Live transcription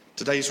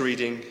Today's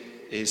reading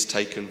is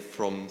taken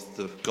from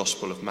the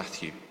Gospel of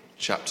Matthew,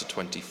 chapter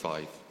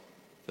 25,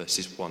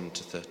 verses 1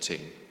 to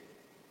 13.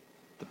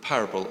 The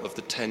parable of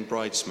the 10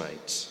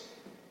 bridesmaids.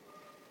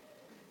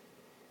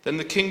 Then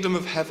the kingdom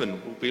of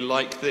heaven will be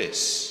like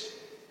this.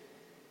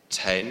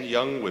 10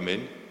 young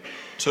women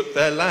took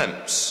their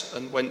lamps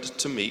and went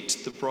to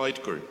meet the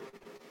bridegroom.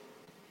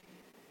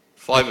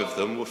 5 of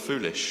them were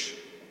foolish,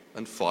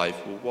 and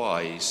 5 were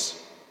wise.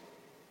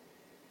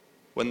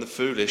 When the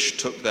foolish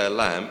took their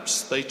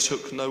lamps, they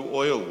took no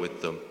oil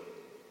with them,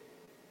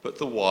 but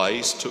the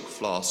wise took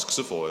flasks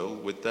of oil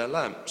with their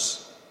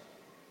lamps.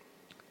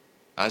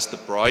 As the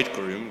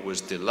bridegroom was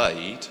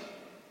delayed,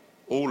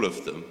 all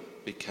of them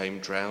became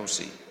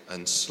drowsy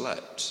and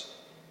slept.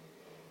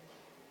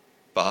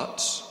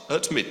 But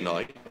at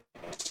midnight,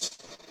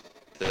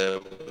 there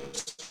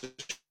was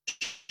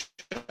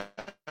a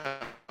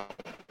shout.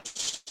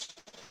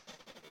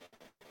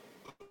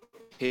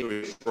 Here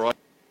is bright.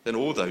 Then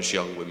all those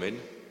young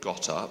women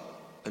got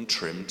up and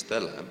trimmed their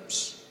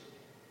lamps.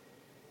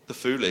 The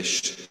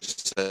foolish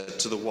said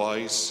to the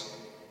wise,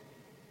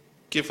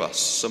 "Give us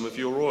some of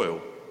your oil,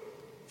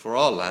 for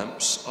our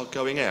lamps are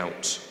going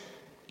out."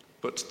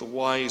 But the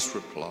wise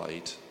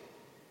replied,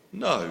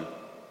 "No,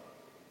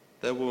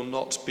 there will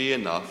not be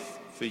enough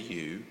for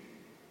you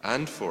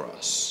and for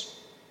us.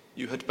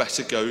 You had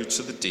better go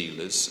to the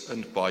dealers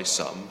and buy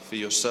some for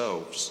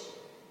yourselves."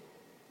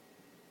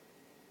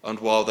 And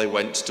while they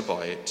went to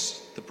buy it,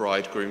 the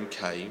bridegroom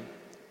came,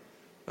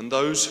 and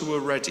those who were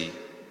ready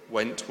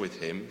went with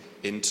him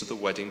into the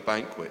wedding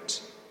banquet,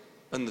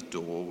 and the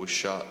door was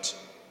shut.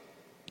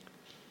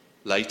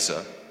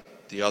 Later,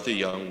 the other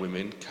young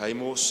women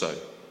came also,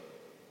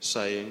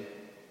 saying,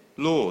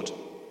 "Lord,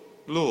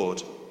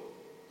 Lord,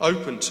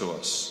 open to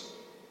us."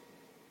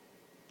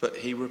 But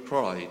he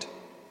replied,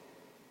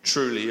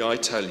 "Truly I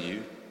tell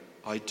you,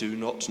 I do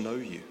not know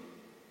you.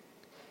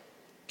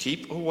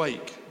 Keep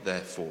awake,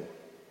 therefore,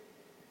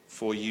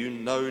 for you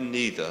know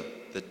neither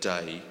the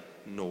day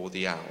nor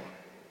the hour."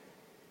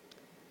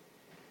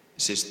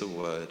 This is the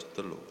word of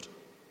the Lord.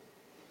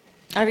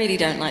 I really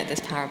don't like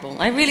this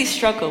parable. I really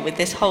struggle with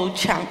this whole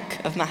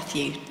chunk of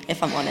Matthew,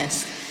 if I'm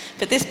honest.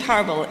 But this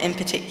parable in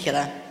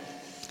particular,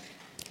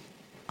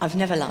 I've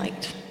never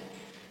liked.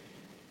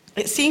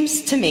 It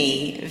seems to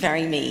me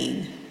very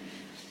mean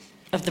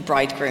of the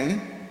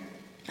bridegroom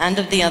and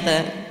of the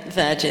other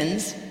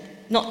virgins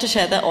not to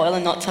share their oil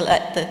and not to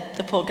let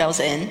the poor girls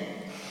in.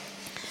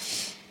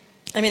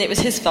 I mean, it was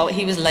his fault.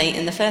 He was late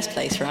in the first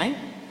place, right?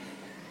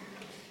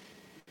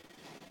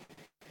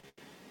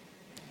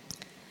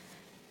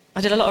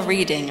 I did a lot of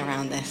reading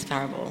around this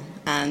parable,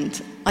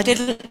 and I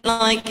didn't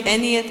like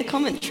any of the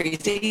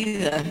commentaries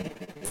either.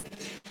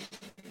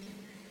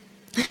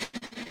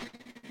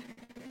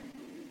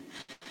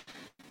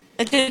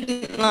 I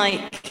didn't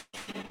like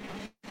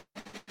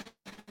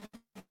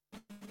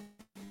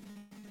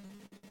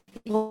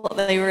what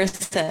they were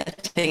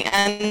asserting,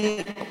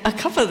 and a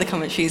couple of the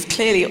commentaries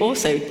clearly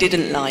also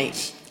didn't like,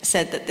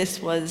 said that this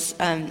was,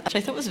 which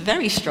I thought was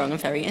very strong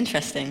and very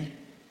interesting.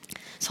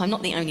 So I'm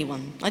not the only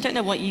one. I don't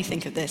know what you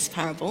think of this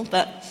parable,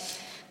 but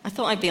I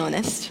thought I'd be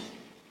honest.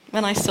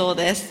 When I saw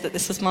this, that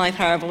this was my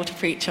parable to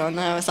preach on,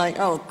 I was like,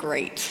 oh,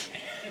 great.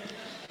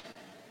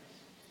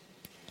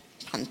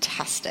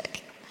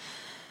 Fantastic.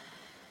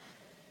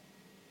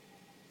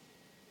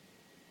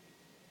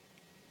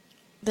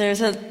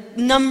 There's a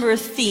number of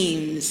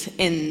themes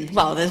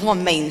there's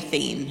one main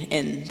theme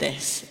in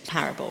this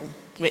parable,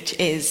 which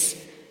is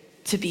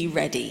to be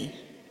ready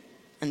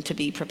and to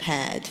be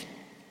prepared.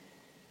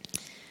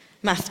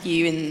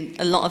 Matthew, in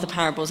a lot of the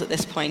parables at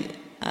this point,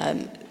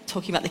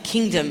 talking about the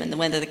kingdom and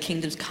whether the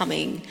kingdom's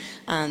coming,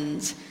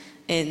 and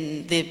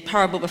in the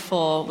parable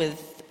before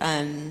with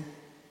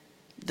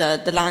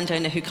the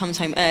landowner who comes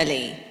home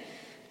early,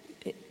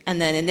 and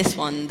then in this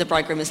one, the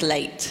bridegroom is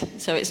late.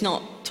 So it's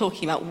not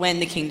talking about when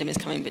the kingdom is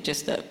coming, but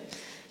just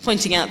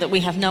pointing out that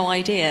we have no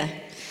idea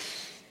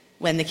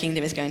when the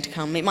kingdom is going to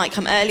come. It might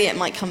come early, it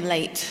might come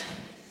late.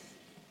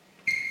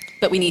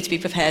 But we need to be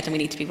prepared and we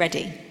need to be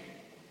ready.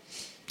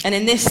 And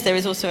in this, there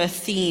is also a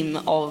theme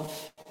of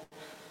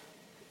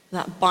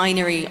that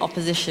binary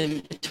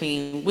opposition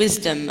between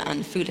wisdom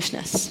and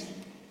foolishness,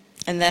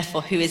 and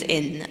therefore who is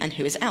in and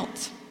who is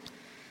out.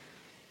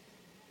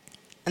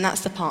 And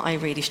that's the part I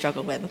really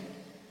struggle with.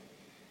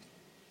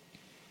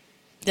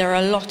 There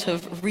are a lot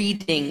of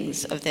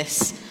readings of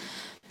this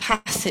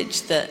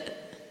passage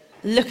that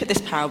look at this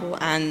parable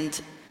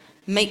and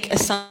make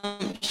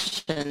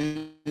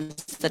assumptions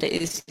that it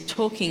is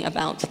talking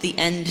about the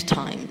end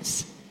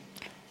times,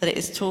 that it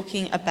is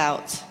talking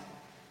about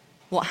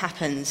what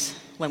happens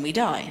when we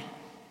die.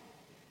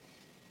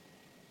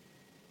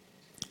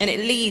 And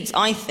it leads,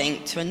 I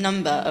think, to a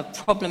number of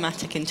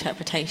problematic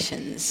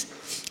interpretations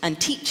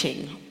and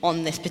teaching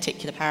on this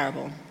particular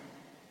parable.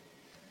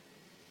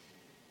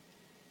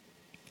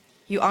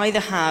 You either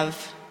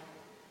have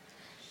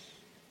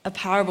a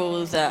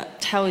parable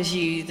that tells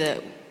you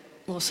that,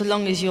 well, so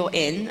long as you're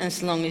in and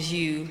so long as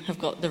you have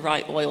got the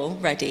right oil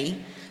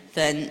ready,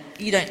 then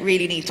you don't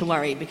really need to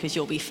worry because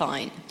you'll be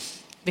fine.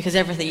 because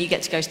everything, you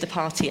get to go to the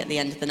party at the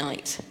end of the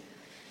night.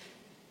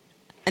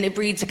 And it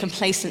breeds a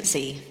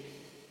complacency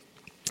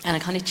and a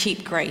kind of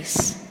cheap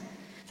grace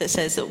that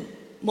says that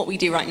what we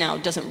do right now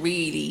doesn't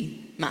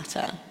really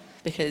matter,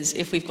 because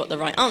if we've got the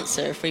right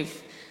answer, if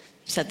we've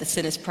said the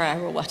sinner's prayer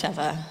or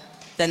whatever,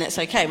 then it's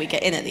okay, we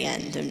get in at the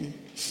end.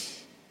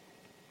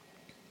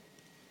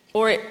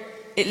 Or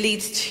it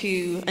leads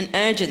to an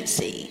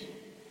urgency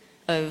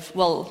of,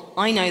 well,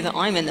 I know that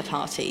I'm in the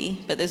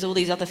party, but there's all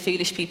these other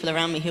foolish people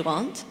around me who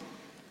aren't.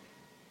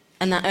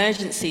 And that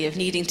urgency of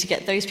needing to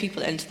get those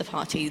people into the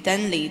party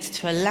then leads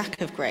to a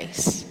lack of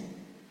grace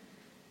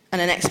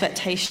and an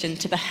expectation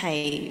to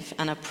behave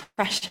and a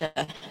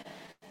pressure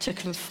to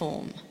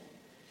conform,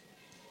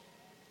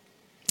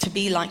 to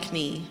be like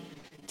me,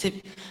 to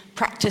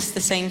practice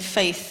the same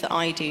faith that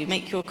I do,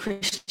 make your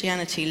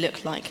Christianity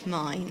look like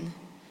mine,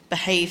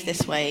 behave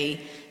this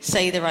way,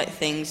 say the right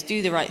things,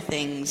 do the right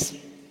things,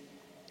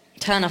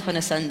 turn up on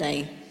a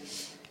Sunday,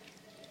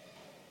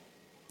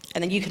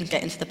 and then you can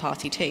get into the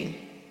party too.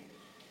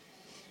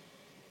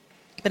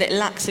 But it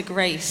lacks a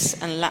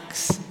grace and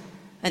lacks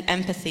an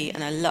empathy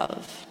and a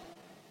love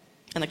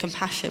and a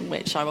compassion,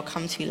 which I will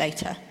come to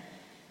later.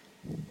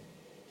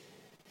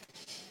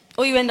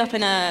 Or you end up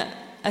in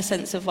a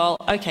sense of, well,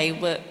 okay,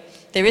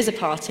 there is a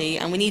party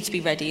and we need to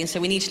be ready, and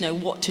so we need to know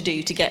what to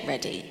do to get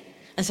ready.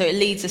 And so it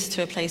leads us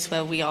to a place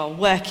where we are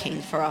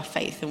working for our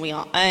faith and we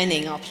are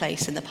earning our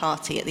place in the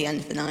party at the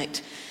end of the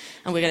night.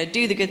 And we're going to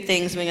do the good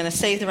things, we're going to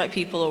save the right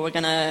people, or we're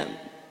going to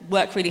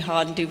work really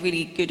hard and do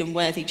really good and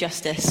worthy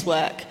justice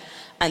work.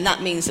 And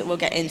that means that we'll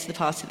get into the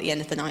party at the end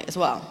of the night as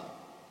well.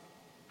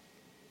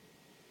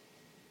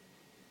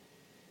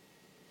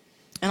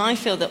 And I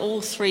feel that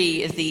all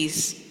three of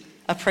these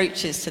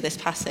approaches to this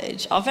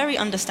passage are very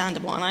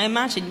understandable. And I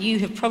imagine you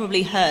have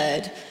probably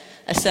heard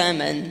a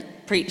sermon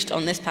preached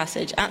on this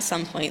passage at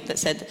some point that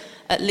said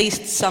at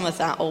least some of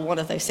that or one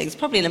of those things,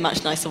 probably in a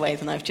much nicer way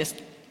than I've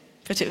just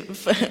put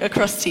it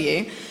across to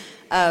you.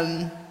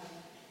 But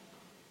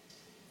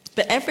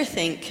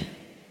everything,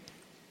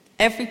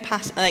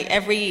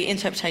 every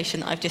interpretation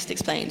that I've just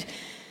explained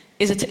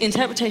is an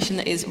interpretation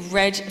that is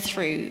read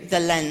through the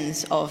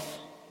lens of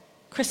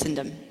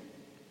Christendom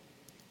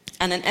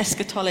and an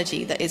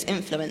eschatology that is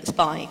influenced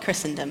by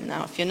Christendom.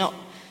 Now, if you're not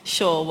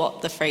sure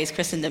what the phrase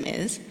Christendom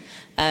is,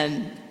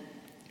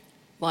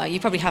 well, you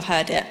probably have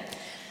heard it.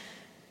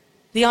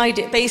 The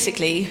idea,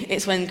 basically,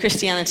 it's when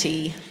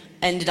Christianity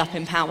ended up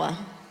in power.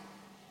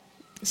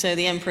 So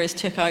the emperors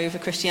took over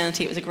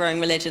Christianity. It was a growing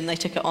religion. They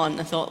took it on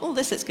and thought, oh,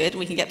 this is good.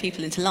 We can get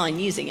people into line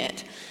using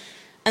it.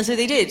 And so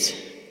they did.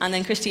 And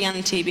then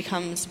Christianity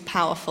becomes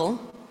powerful,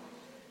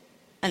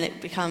 and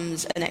it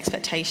becomes an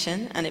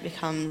expectation, and it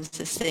becomes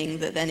this thing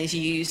that then is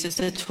used as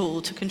a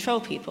tool to control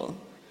people,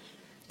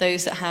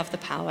 those that have the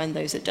power and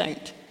those that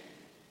don't.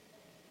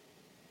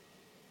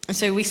 And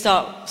so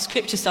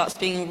Scripture starts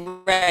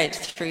being read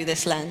through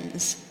this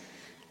lens,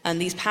 and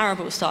these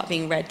parables start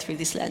being read through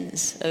this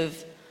lens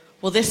of,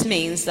 well, this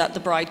means that the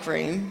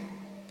bridegroom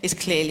is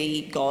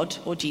clearly God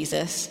or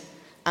Jesus,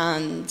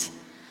 and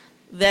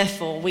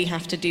therefore we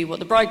have to do what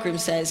the bridegroom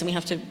says, and we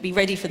have to be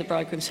ready for the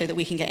bridegroom so that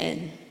we can get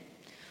in.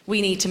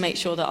 We need to make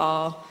sure that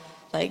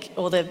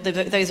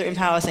those that are in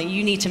power are saying,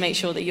 you need to make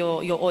sure that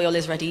your oil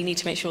is ready, you need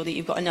to make sure that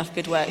you've got enough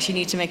good works, you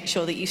need to make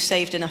sure that you've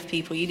saved enough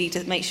people, you need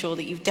to make sure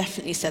that you've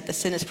definitely said the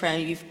sinner's prayer,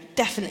 and you've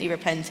definitely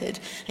repented,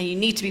 and you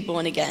need to be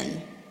born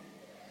again.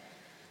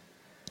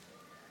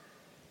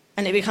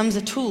 And it becomes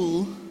a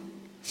tool.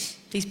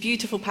 These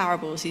beautiful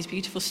parables, these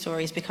beautiful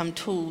stories become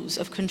tools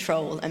of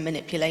control and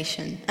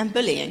manipulation and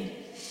bullying,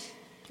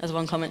 as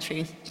one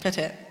commentary put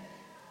it.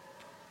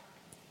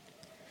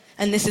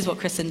 And this is what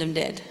Christendom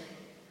did.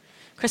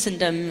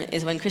 Christendom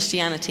is when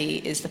Christianity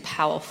is the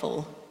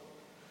powerful,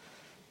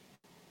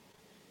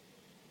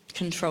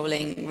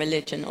 controlling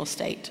religion or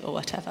state or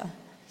whatever.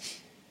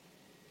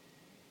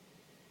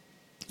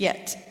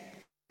 Yet,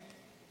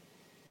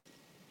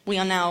 we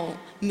are now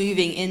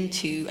moving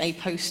into a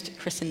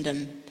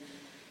post-Christendom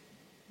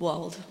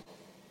world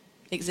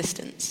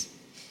existence.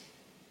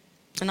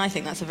 And I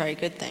think that's a very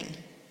good thing.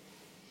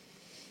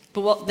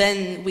 But what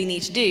then we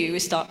need to do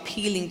is start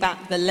peeling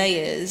back the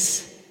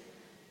layers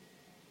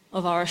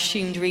of our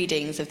assumed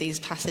readings of these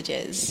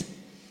passages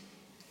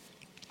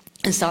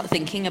and start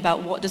thinking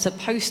about, what does a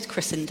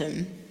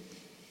post-Christendom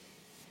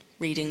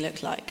reading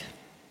look like?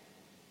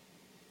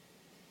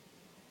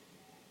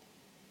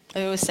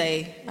 I always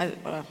say, I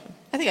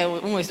think I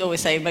almost always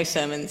say in most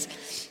sermons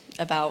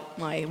about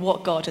my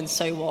what God and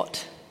so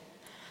what.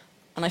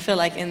 And I feel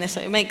like in this,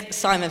 it makes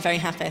Simon very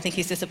happy. I think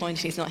he's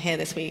disappointed he's not here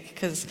this week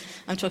because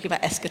I'm talking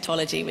about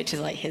eschatology, which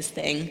is like his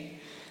thing.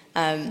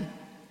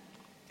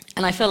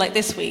 And I feel like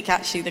this week,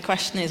 actually, the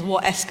question is,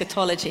 what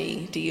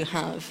eschatology do you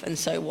have, and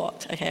so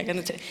what? Okay, I'm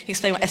going to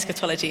explain what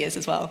eschatology is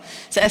as well.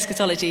 So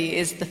eschatology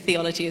is the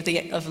theology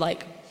of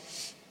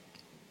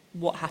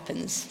what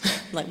happens,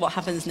 like what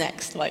happens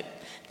next, like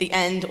the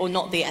end or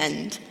not the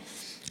end.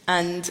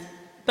 And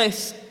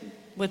both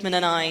Woodman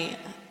and I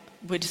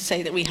would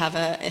say that we have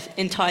an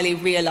entirely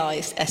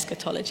realized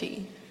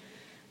eschatology,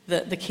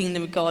 that the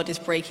kingdom of God is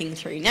breaking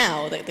through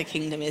now, that the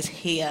kingdom is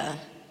here.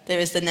 There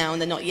is the now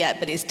and the not yet,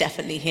 but it's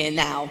definitely here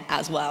now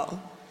as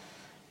well.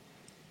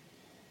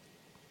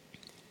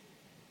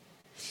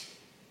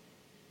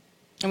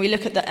 And we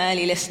look at the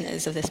early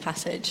listeners of this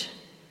passage,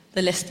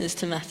 the listeners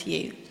to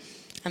Matthew.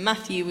 And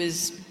Matthew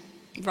was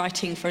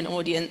writing for an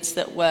audience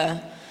that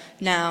were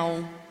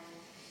now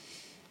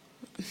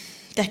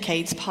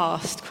decades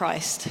past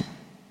Christ.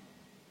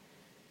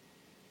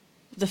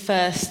 The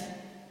first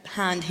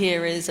hand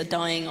hearers are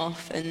dying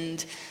off,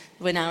 and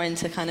we're now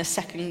into kind of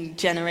second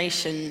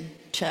generation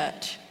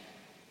church,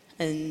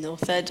 or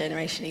third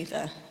generation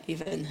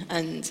even.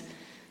 And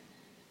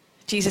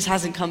Jesus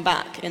hasn't come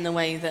back in the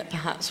way that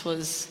perhaps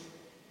was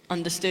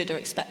understood or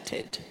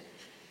expected.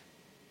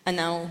 And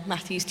now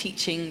Matthew's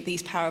teaching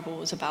these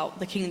parables about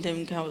the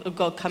kingdom of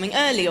God coming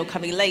early or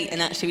coming late,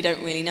 and actually we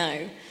don't really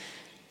know.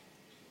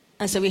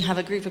 And so we have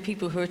a group of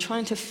people who are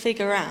trying to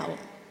figure out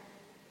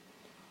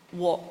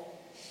what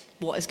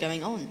is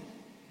going on.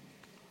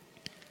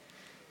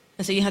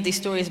 And so you have these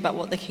stories about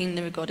what the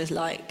kingdom of God is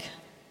like.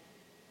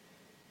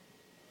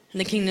 And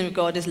the kingdom of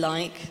God is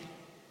like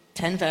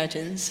 10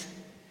 virgins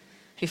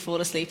who fall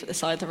asleep at the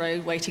side of the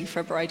road waiting for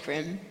a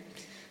bridegroom.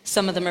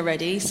 Some of them are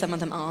ready, some of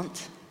them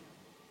aren't.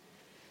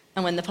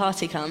 And when the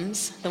party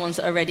comes, the ones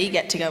that are ready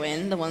get to go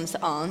in, the ones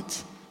that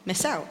aren't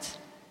miss out.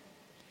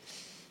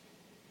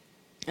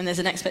 And there's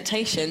an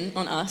expectation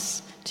on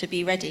us to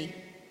be ready.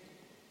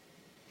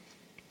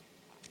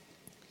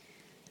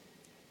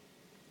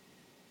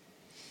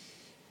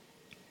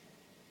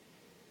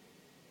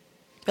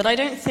 But I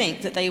don't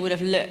think that they would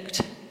have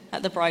looked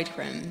at the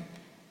bridegroom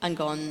and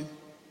gone,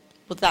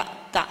 well,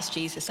 that's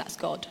Jesus, that's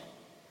God.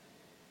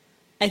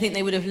 I think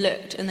they would have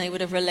looked and they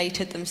would have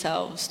related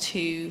themselves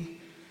to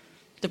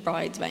the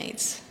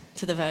bridesmaids,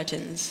 to the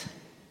virgins,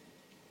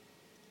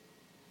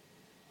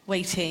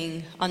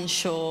 waiting,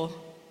 unsure,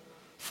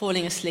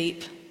 falling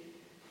asleep,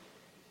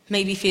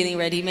 maybe feeling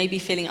ready, maybe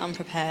feeling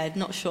unprepared,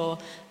 not sure,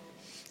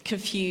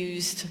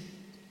 confused.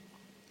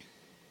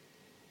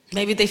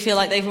 Maybe they feel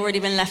like they've already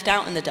been left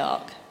out in the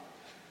dark.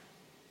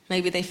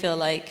 Maybe they feel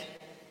like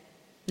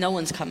no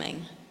one's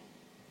coming.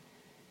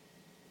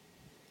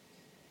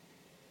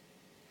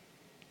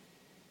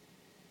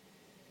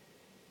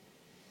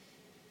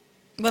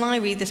 When I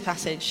read this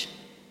passage,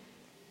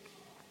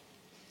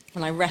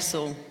 when I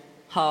wrestle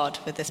hard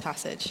with this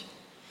passage,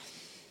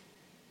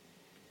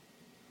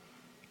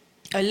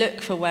 I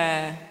look for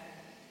where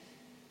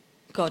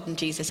God and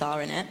Jesus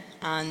are in it,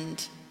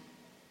 and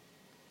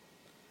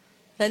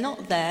they're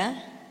not there,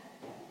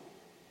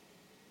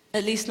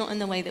 at least not in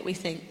the way that we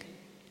think.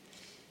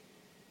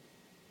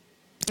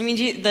 I mean,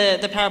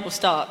 the parable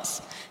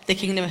starts, the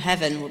kingdom of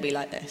heaven will be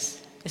like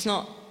this. It's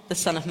not the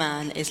Son of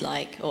Man is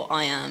like, or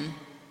I am.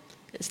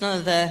 It's none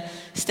of the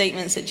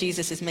statements that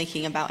Jesus is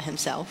making about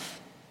himself,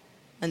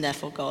 and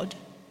therefore God.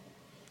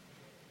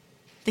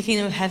 The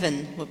kingdom of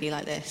heaven will be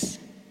like this.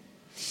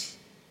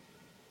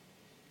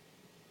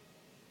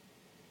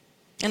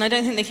 And I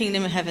don't think the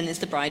kingdom of heaven is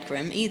the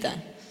bridegroom either.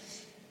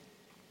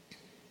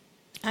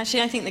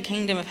 Actually, I think the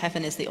kingdom of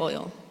heaven is the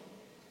oil.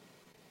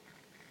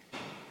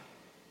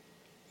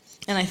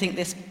 And I think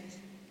this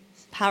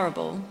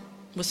parable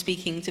was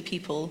speaking to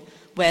people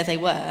where they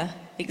were,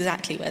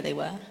 exactly where they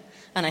were.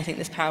 And I think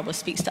this parable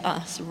speaks to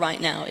us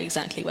right now,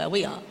 exactly where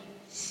we are.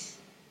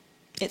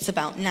 It's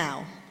about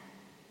now.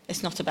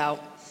 It's not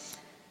about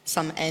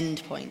some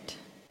end point.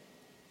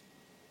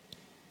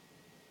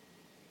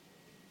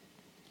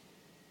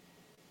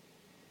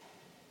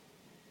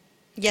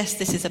 Yes,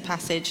 this is a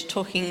passage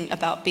talking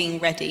about being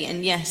ready,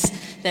 and yes,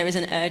 there is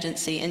an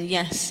urgency, and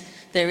yes,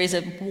 there is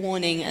a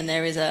warning and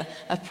there is a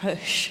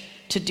push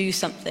to do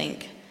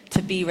something,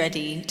 to be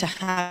ready, to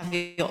have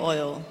your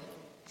oil.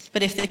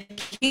 But if the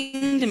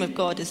kingdom of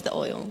God is the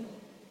oil,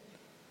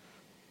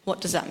 what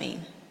does that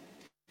mean?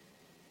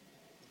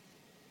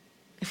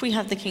 If we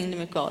have the kingdom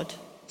of God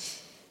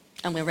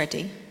and we're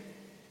ready,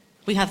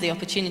 we have the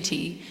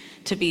opportunity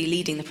to be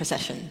leading the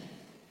procession.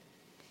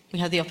 We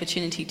have the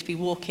opportunity to be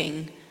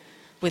walking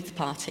with the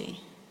party.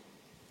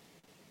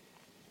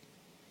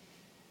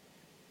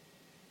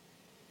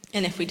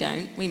 And if we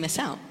don't, we miss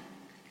out.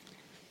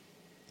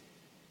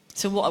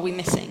 So what are we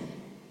missing?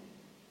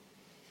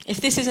 If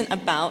this isn't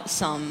about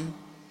some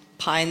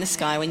pie in the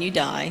sky when you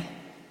die,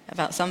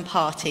 about some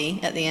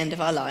party at the end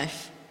of our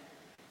life,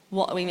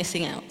 what are we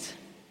missing out?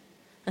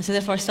 And so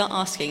therefore I start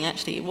asking,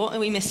 actually, what are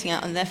we missing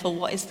out, and therefore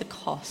what is the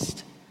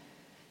cost?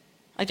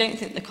 I don't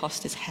think the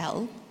cost is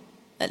hell,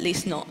 at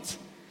least not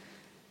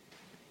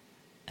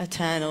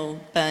eternal,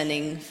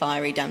 burning,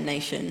 fiery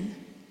damnation.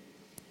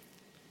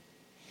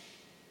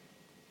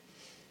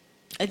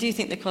 I do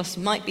think the cost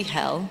might be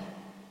hell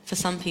for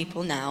some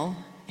people now,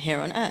 here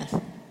on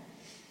earth.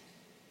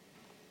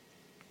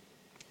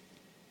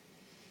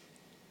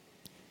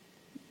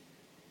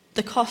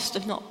 The cost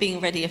of not being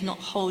ready, of not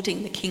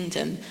holding the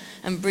kingdom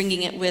and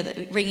bringing it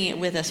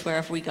with us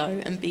wherever we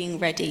go and being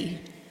ready,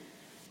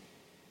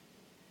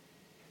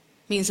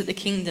 means that the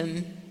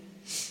kingdom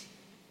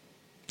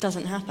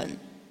doesn't happen.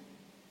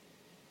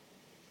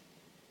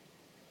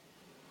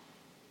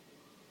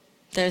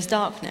 There is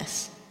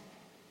darkness.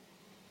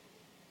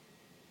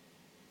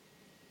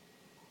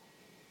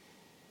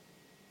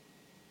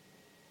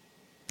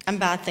 And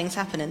bad things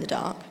happen in the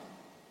dark.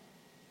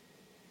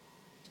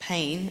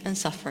 Pain and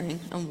suffering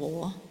and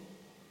war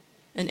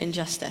and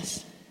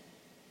injustice.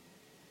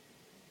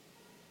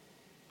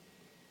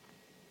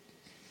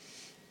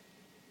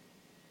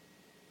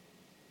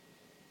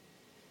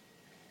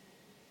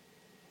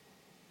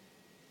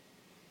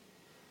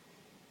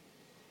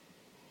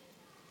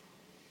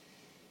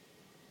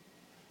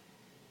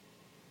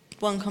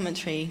 One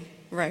commentary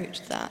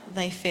wrote that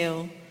they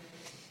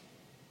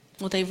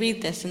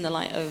read this in the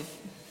light of,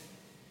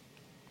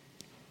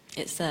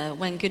 it's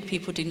when good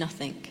people do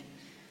nothing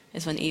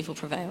is when evil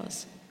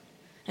prevails.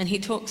 And he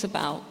talks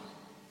about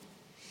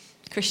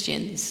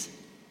Christians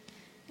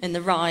in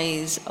the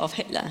rise of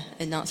Hitler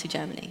in Nazi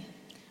Germany.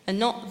 And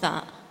not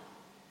that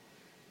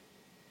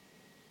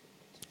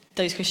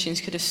those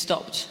Christians could have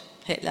stopped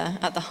Hitler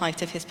at the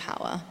height of his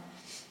power,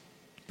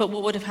 but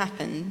what would have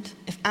happened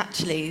if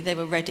actually they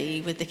were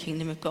ready with the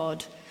kingdom of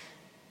God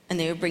and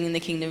they were bringing the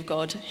kingdom of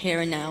God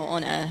here and now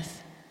on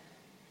earth,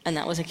 and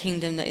that was a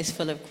kingdom that is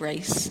full of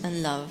grace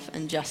and love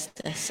and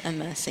justice and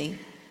mercy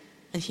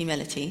and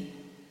humility.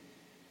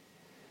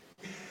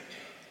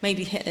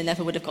 Maybe Hitler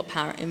never would have got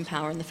power in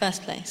the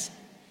first place.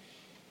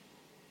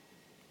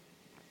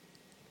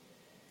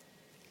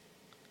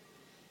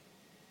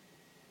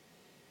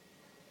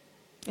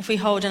 If we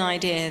hold an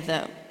idea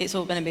that it's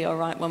all going to be all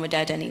right when we're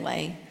dead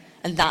anyway,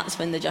 and that's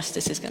when the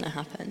justice is going to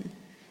happen,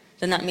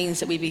 then that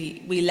means that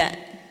we let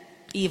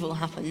evil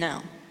happen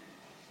now.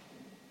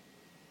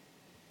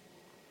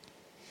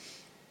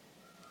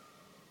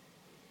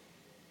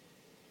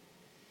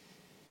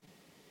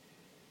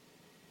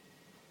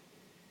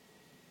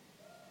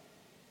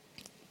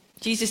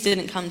 Jesus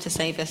didn't come to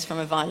save us from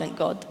a violent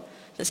God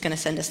that's going to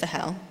send us to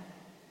hell.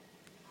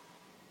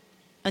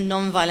 A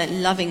non-violent,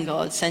 loving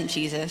God sent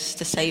Jesus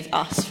to save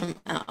us from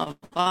our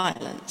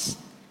violence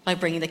by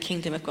bringing the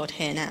kingdom of God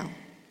here now.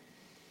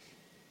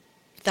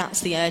 That's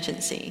the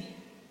urgency.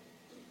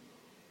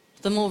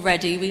 The more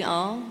ready we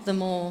are, the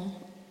more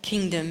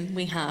kingdom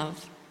we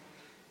have,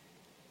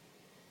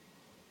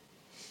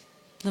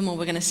 the more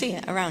we're going to see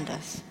it around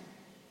us,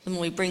 the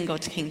more we bring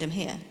God's kingdom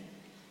here.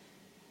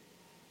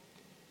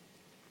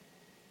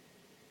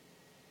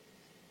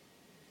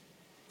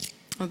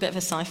 I'm a bit of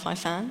a sci-fi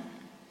fan,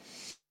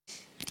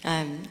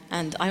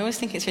 and I always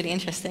think it's really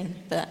interesting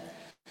that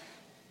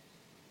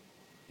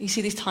you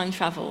see these time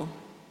travel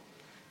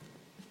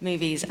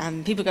movies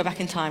and people go back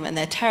in time and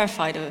they're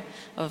terrified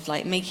of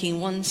like making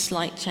one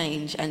slight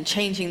change and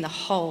changing the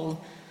whole,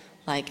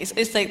 like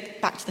it's like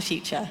Back to the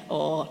Future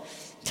or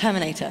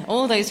Terminator,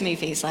 all those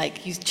movies,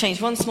 like you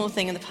change one small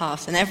thing in the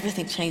past and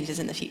everything changes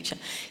in the future.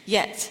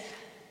 Yet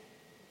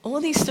all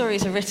these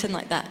stories are written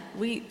like that.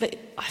 But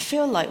I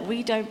feel like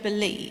we don't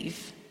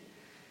live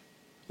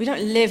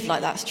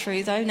like that's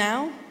true though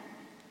now.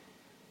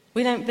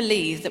 We don't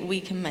believe that we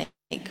can make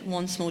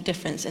one small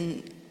difference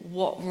and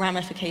what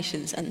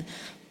ramifications and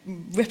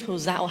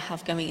ripples that will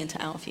have going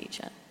into our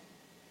future.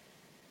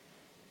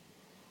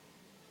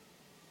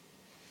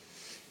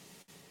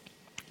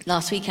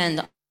 Last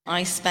weekend,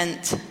 I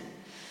spent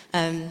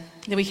the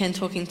weekend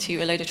talking to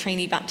a load of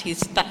trainee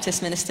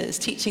Baptist ministers,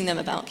 teaching them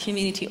about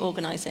community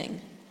organising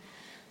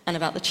and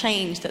about the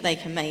change that they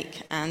can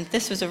make. And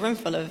this was a room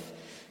full of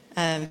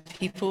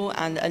people,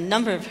 and a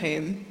number of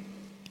whom,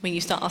 when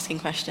you start asking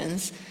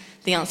questions,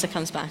 the answer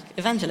comes back,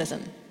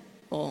 evangelism,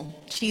 or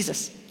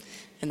Jesus,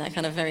 in that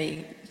kind of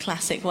very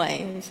classic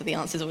way. So the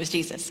answer is always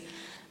Jesus.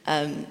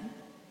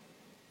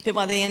 But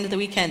by the end of the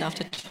weekend,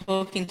 after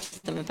talking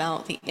to them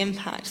about the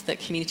impact that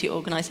community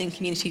organising,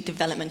 community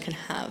development can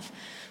have,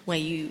 where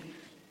you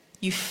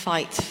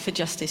fight for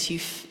justice,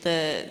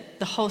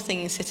 the whole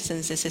thing in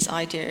Citizens is this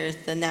idea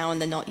of the now and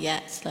the not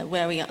yet, like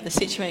where we are, the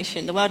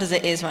situation, the world as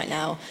it is right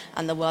now,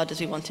 and the world as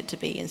we want it to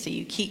be. And so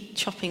you keep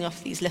chopping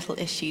off these little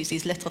issues,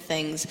 these little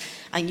things,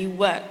 and you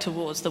work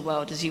towards the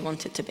world as you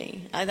want it to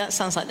be. That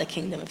sounds like the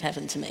kingdom of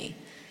heaven to me.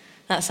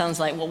 That sounds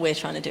like what we're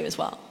trying to do as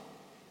well.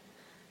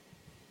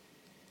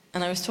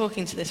 And I was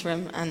talking to this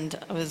room and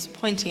I was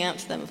pointing out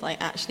to them of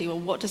like, actually, well,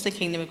 what does the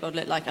kingdom of God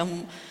look like?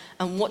 And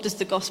what does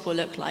the gospel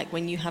look like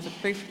when you have a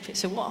group of people?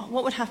 So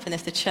what would happen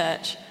if the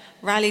church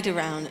rallied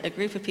around a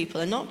group of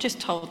people and not just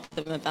told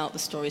them about the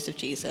stories of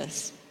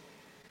Jesus,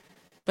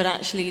 but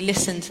actually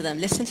listened to them,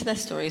 listened to their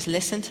stories,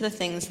 listened to the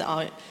things that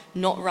are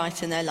not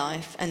right in their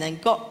life, and then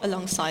got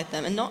alongside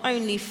them and not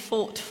only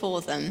fought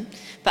for them,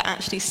 but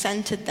actually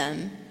centered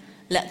them,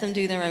 let them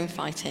do their own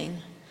fighting,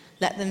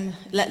 let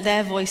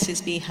their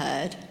voices be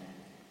heard.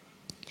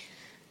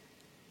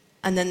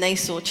 And then they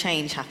saw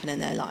change happen in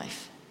their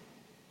life.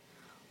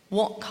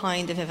 What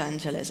kind of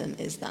evangelism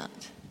is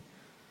that?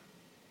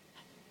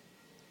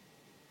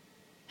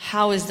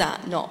 How is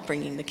that not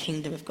bringing the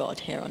kingdom of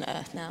God here on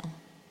earth now?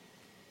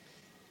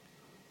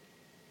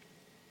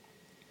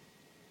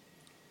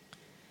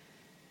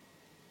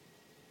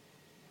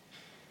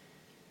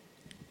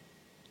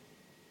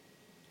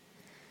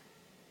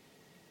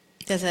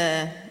 There's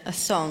a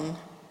song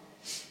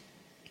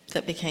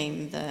that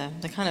became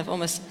the kind of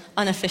almost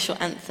unofficial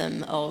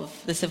anthem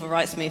of the civil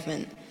rights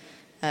movement.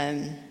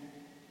 I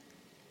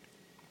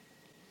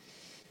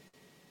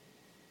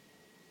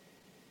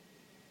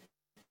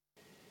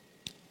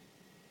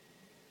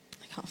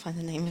can't find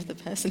the name of the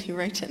person who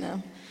wrote it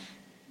now,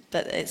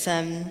 but it's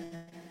the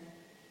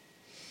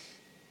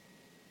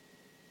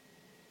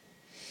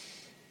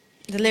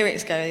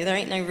lyrics go, "There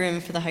ain't no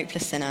room for the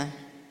hopeless sinner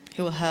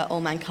who will hurt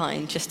all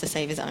mankind just to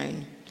save his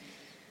own.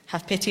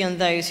 Have pity on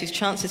those whose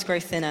chances grow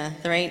thinner.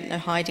 There ain't no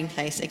hiding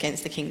place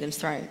against the kingdom's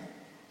throne."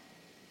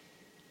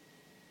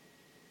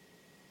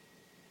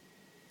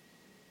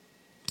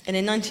 And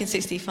in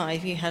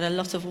 1965, you had a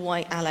lot of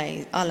white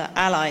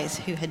allies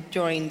who had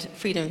joined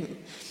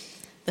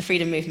the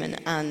freedom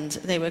movement, and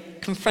they were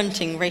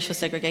confronting racial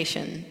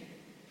segregation.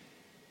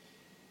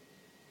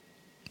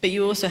 But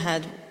you also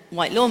had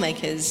white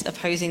lawmakers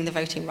opposing the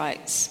voting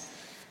rights,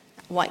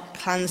 white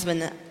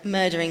Klansmen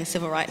murdering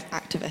civil rights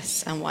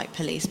activists, and white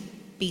police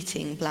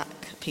beating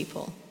black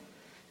people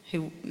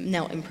who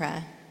knelt in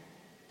prayer.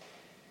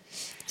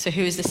 So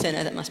who is the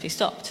sinner that must be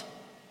stopped?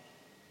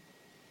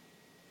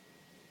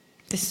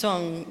 This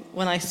song,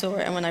 when I saw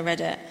it and when I read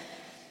it,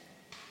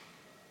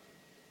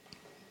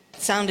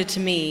 sounded to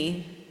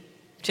me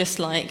just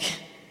like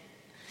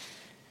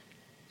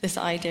this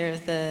idea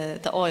of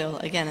the oil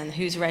again, and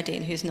who's ready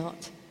and who's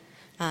not.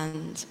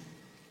 And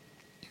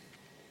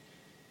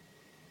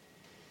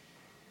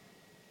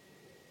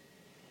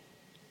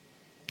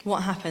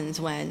what happens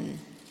when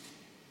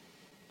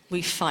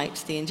we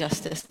fight the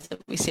injustice that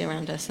we see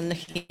around us? And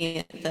looking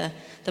at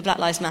the Black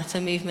Lives Matter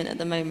movement at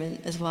the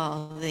moment as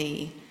well,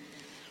 the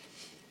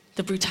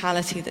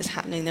brutality that's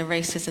happening, the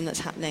racism that's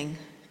happening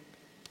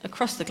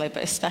across the globe,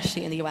 but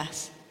especially in the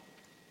US.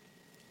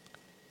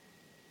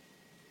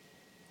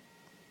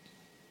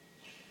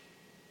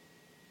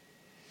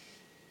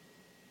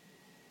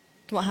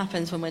 What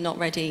happens when we're not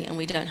ready and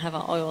we don't have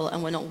our oil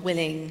and we're not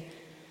willing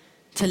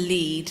to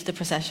lead the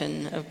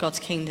procession of God's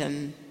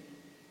kingdom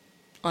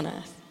on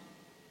earth?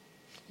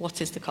 What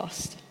is the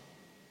cost?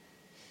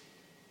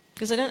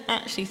 Because I don't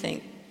actually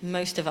think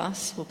most of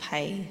us will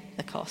pay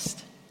the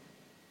cost.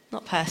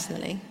 Not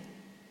personally.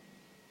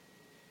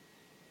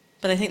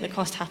 But I think the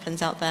cost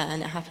happens out there,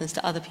 and it happens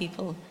to other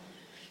people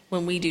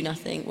when we do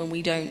nothing, when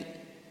we don't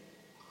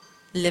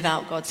live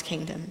out God's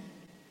kingdom.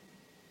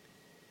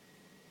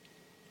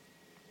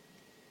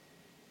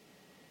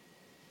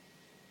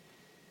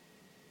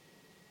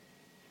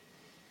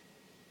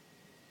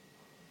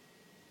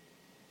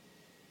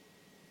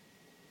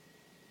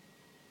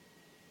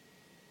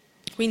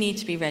 We need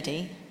to be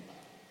ready.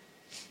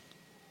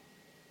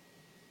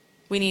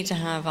 We need to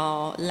have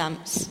our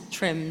lamps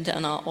trimmed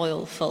and our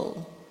oil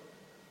full.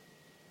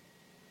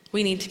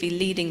 We need to be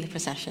leading the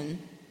procession.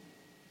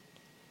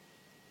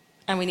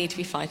 And we need to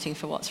be fighting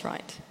for what's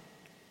right.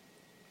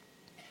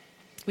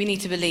 We need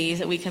to believe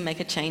that we can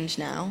make a change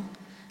now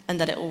and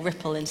that it will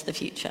ripple into the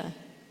future.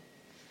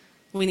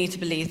 We need to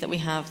believe that we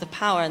have the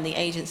power and the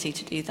agency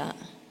to do that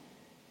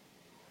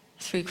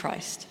through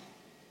Christ,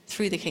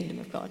 through the kingdom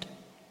of God.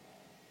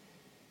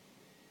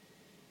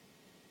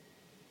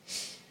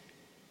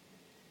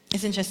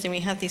 It's interesting,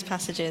 we have these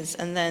passages,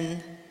 and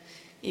then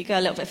you go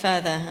a little bit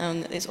further,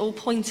 and it's all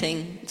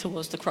pointing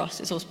towards the cross.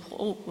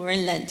 We're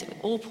in Lent,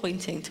 all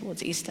pointing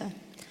towards Easter.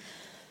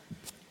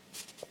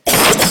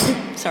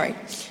 Sorry,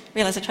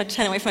 realised I tried to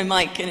turn away from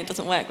my mic, and it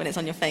doesn't work when it's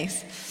on your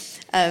face.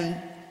 So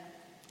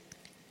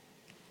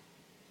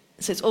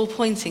it's all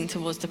pointing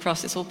towards the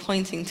cross. It's all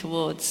pointing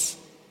towards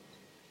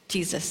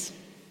Jesus.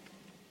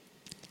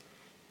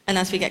 And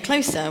as we get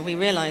closer, we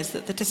realise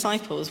that the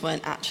disciples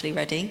weren't actually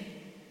ready.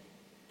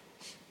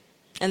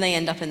 And they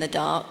end up in the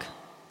dark.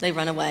 They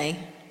run away.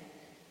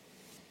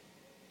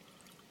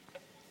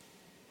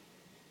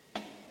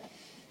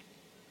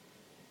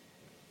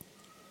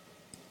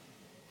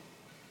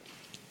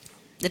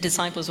 The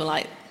disciples were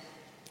like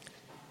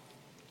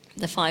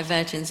the 5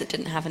 virgins that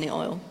didn't have any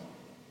oil.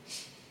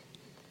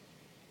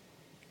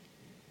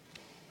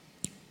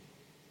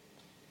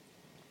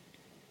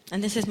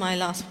 And this is my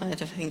last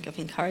word, I think, of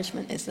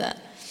encouragement, is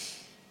that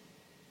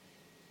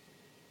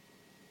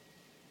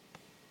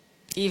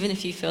even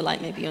if you feel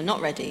like maybe you're not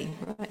ready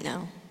right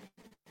now,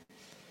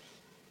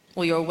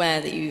 or you're aware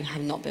that you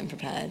have not been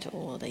prepared,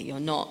 or that you're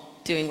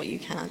not doing what you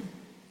can,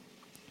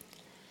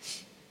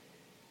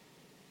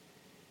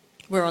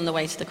 we're on the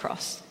way to the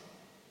cross.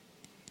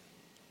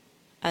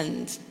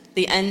 And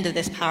the end of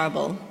this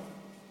parable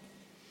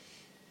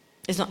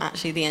is not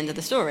actually the end of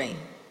the story.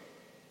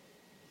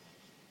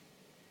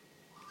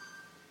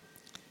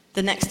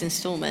 The next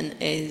installment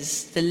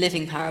is the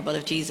living parable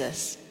of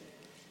Jesus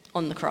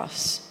on the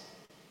cross,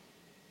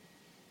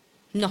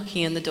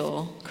 knocking on the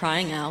door,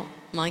 crying out,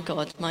 my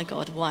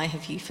God, why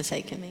have you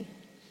forsaken me?"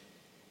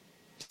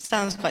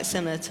 Sounds quite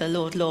similar to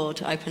Lord,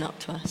 Lord, open up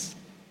to us.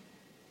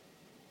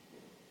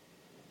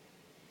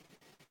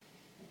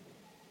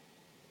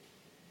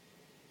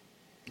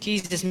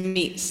 Jesus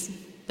meets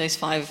those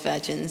 5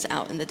 virgins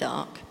out in the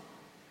dark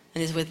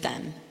and is with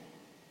them.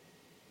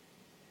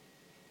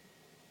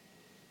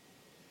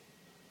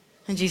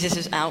 And Jesus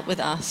is out with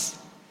us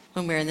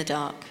when we're in the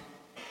dark.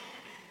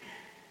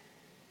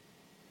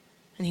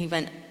 And he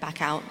went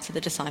back out to the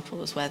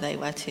disciples where they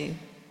were too.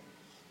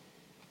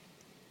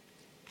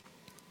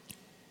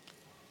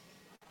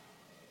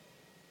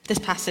 This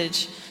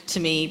passage, to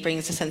me,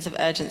 brings a sense of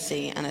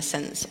urgency and a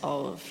sense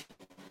of,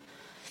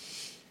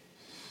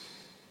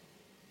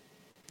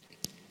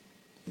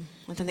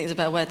 I don't think there's a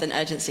better word than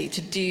urgency,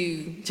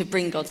 to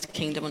bring God's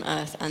kingdom on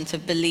earth and to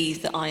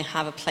believe that I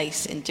have a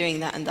place in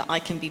doing that and that I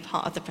can be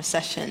part of the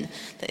procession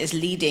that is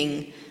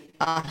leading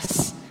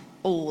us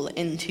all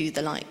into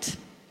the light.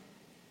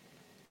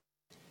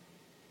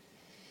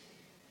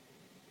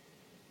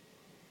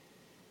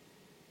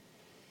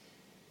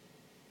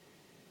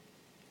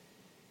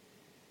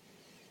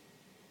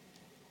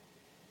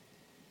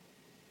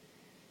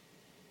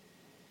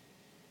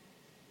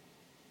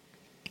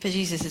 For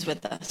Jesus is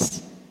with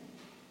us.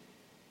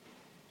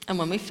 And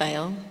when we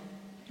fail,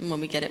 and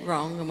when we get it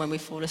wrong, and when we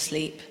fall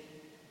asleep,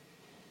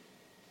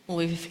 or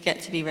we forget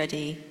to be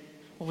ready,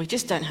 or we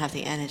just don't have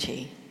the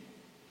energy,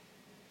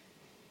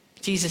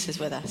 Jesus is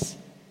with us.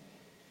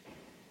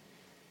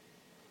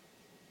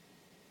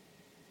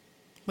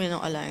 We're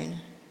not alone.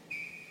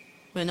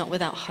 We're not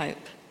without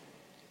hope.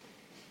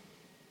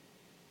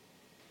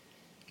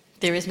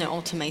 There is no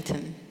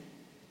ultimatum,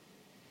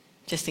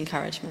 just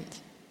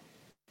encouragement.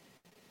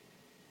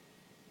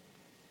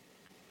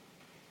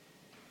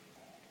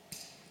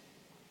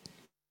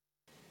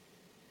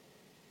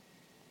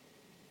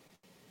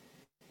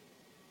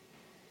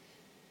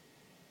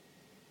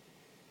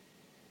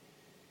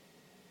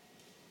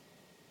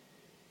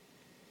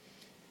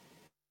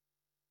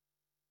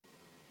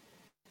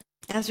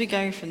 As we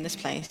go from this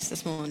place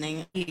this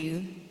morning,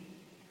 you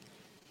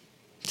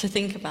to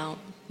think about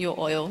your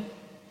oil,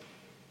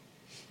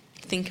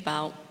 think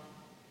about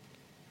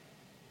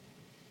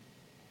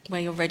where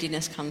your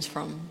readiness comes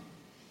from,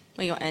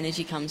 where your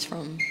energy comes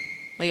from,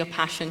 where your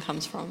passion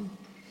comes from.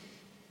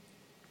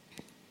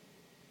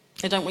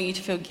 I don't want you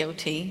to feel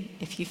guilty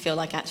if you feel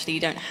like actually you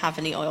don't have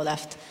any oil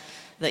left,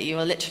 that you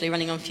are literally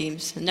running on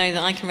fumes. Know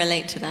that I can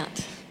relate to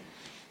that.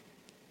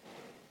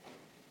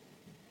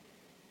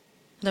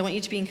 And I want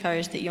you to be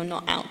encouraged that you're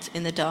not out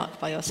in the dark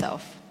by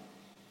yourself.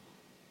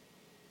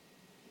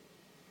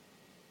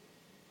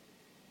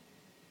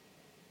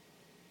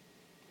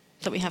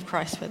 That we have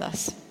Christ with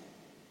us.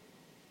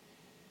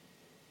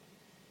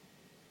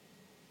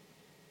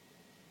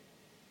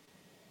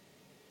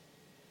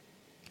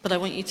 But I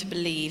want you to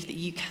believe that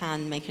you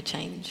can make a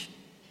change.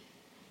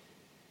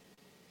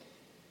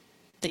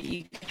 That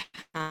you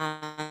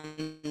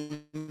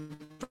can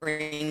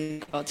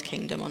bring God's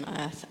kingdom on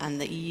earth, and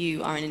that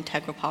you are an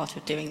integral part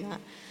of doing that.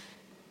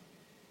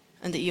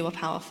 And that you are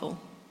powerful,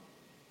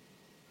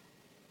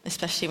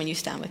 especially when you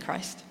stand with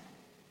Christ.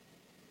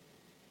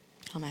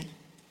 Amen.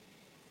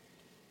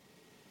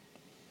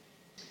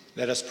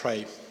 Let us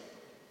pray.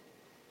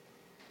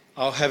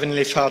 Our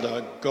Heavenly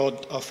Father,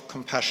 God of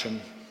compassion,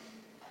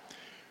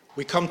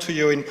 we come to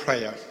you in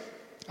prayer,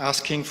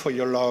 asking for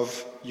your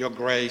love, your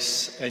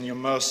grace, and your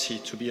mercy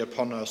to be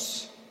upon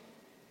us.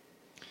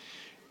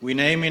 We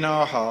name in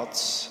our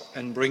hearts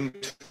and bring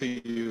to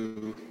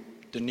you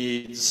the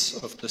needs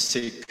of the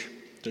sick,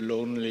 the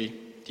lonely,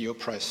 the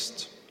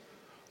oppressed,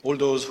 all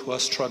those who are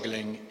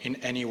struggling in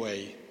any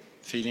way,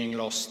 feeling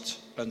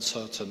lost,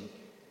 uncertain,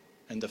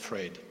 and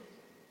afraid.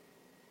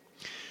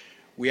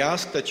 We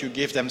ask that you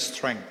give them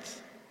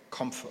strength,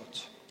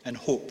 comfort, and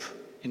hope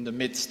in the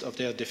midst of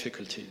their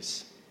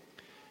difficulties.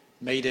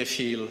 May they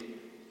feel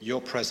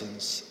your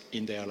presence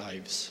in their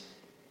lives.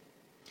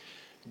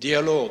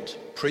 Dear Lord,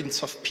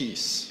 Prince of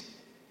Peace,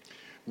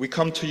 we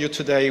come to you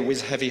today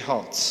with heavy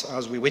hearts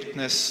as we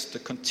witness the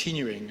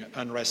continuing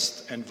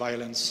unrest and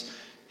violence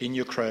in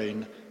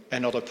Ukraine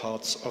and other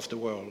parts of the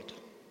world.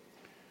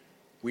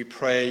 We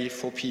pray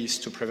for peace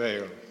to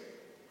prevail.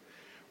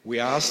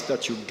 We ask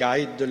that you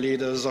guide the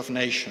leaders of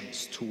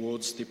nations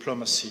towards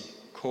diplomacy,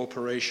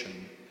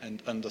 cooperation,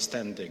 and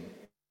understanding.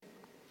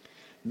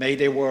 May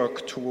they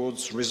work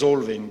towards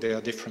resolving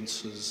their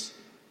differences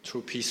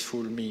through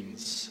peaceful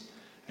means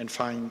and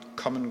find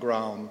common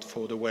ground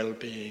for the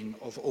well-being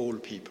of all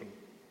people.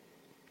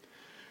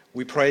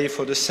 We pray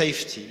for the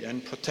safety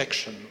and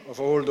protection of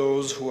all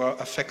those who are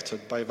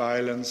affected by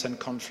violence and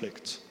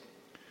conflict.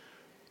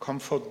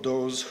 Comfort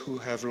those who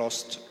have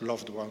lost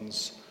loved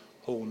ones,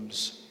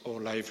 homes, or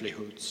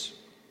livelihoods.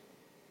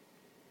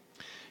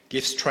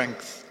 Give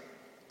strength,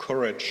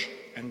 courage,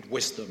 and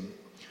wisdom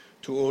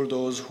to all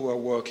those who are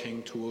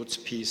working towards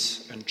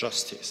peace and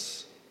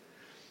justice.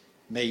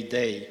 May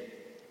they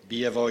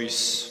be a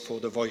voice for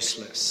the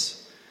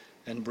voiceless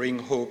and bring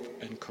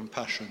hope and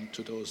compassion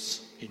to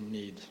those in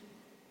need.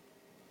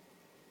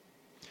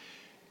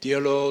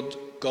 Dear Lord,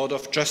 God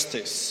of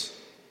justice,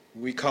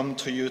 we come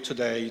to you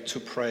today to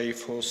pray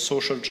for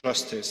social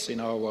justice in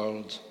our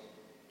world.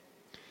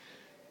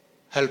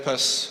 Help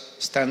us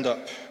stand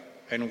up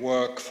and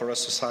work for a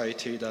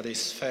society that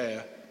is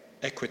fair,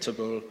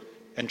 equitable,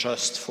 and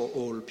just for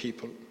all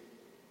people.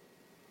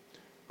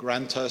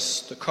 Grant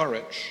us the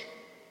courage,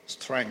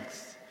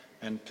 strength,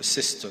 and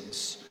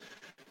persistence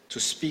to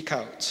speak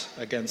out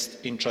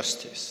against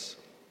injustice,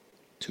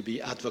 to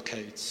be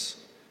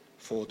advocates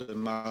for the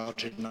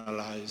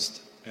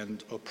marginalized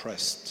and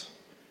oppressed,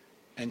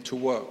 and to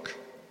work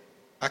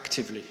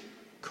actively,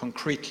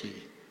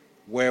 concretely,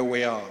 where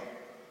we are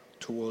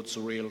towards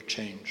real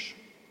change.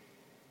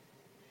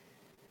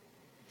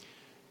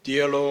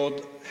 Dear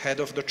Lord, Head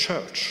of the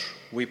Church,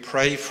 we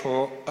pray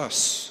for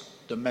us,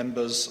 the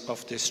members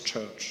of this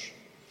church,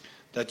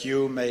 that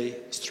you may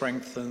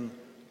strengthen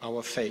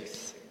our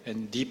faith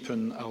and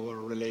deepen our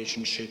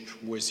relationship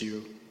with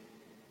you.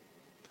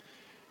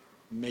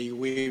 May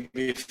we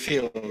be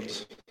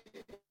filled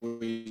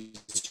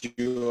with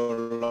your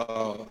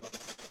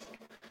love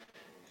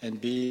and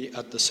be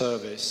at the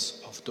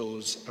service of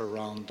those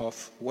around,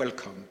 of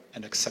welcome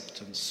and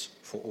acceptance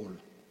for all.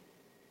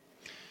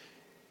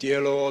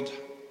 Dear Lord,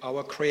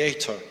 our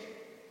Creator,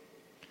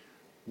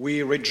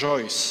 we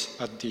rejoice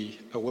at the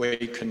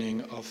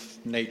awakening of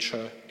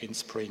nature in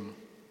spring.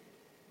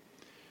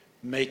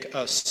 Make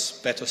us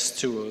better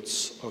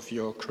stewards of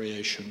your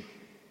creation.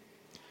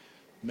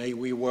 May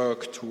we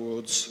work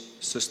towards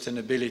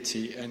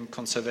sustainability and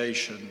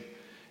conservation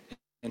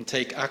and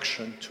take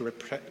action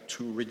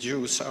to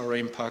reduce our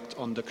impact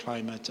on the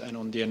climate and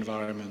on the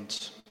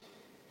environment.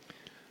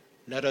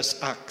 Let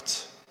us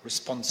act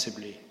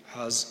responsibly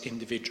as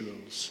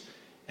individuals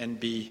and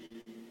be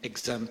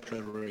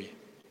exemplary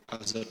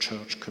as a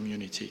church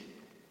community.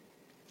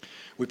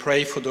 We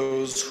pray for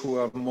those who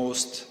are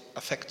most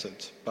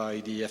affected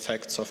by the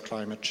effects of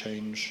climate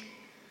change,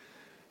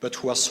 but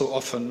who are so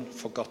often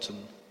forgotten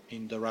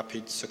in the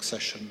rapid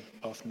succession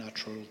of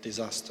natural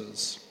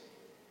disasters.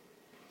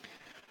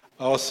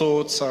 Our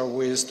thoughts are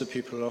with the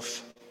people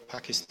of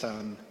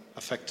Pakistan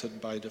affected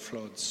by the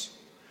floods,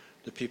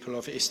 the people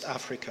of East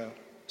Africa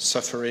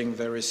suffering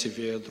very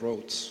severe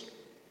droughts.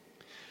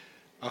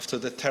 After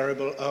the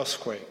terrible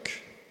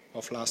earthquake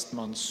of last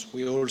month,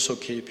 we also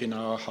keep in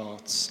our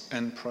hearts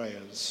and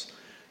prayers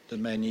the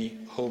many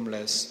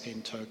homeless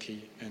in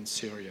Turkey and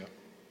Syria.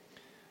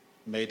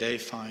 May they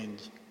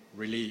find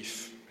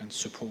relief and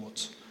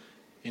support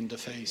in the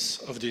face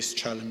of these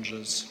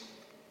challenges.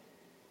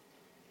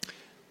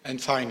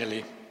 And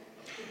finally,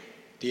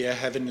 dear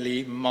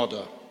Heavenly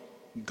Mother,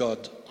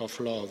 God of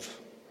love,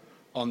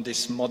 on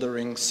this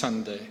Mothering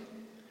Sunday,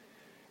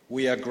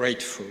 we are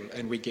grateful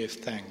and we give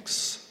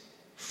thanks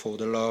for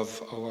the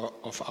love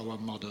of our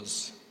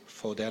mothers,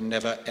 for their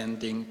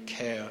never-ending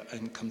care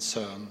and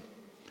concern,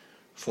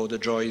 for the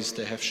joys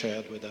they have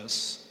shared with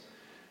us,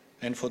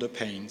 and for the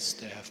pains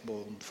they have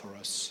borne for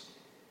us.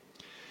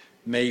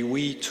 May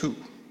we too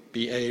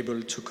be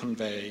able to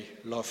convey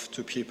love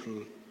to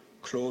people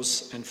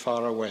close and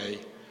far away,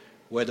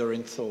 whether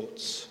in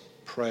thoughts,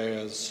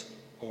 prayers,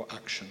 or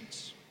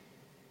actions.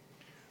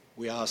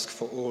 We ask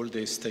for all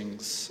these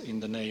things in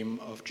the name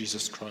of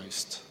Jesus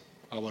Christ,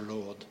 our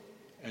Lord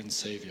and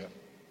Savior.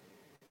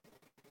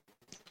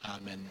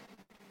 Amen.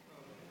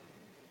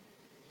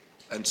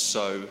 And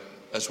so,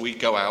 as we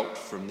go out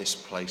from this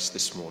place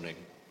this morning,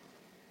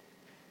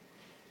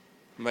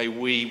 may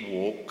we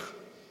walk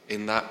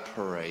in that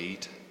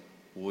parade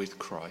with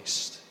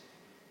Christ,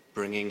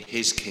 bringing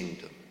his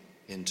kingdom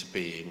into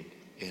being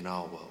in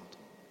our world.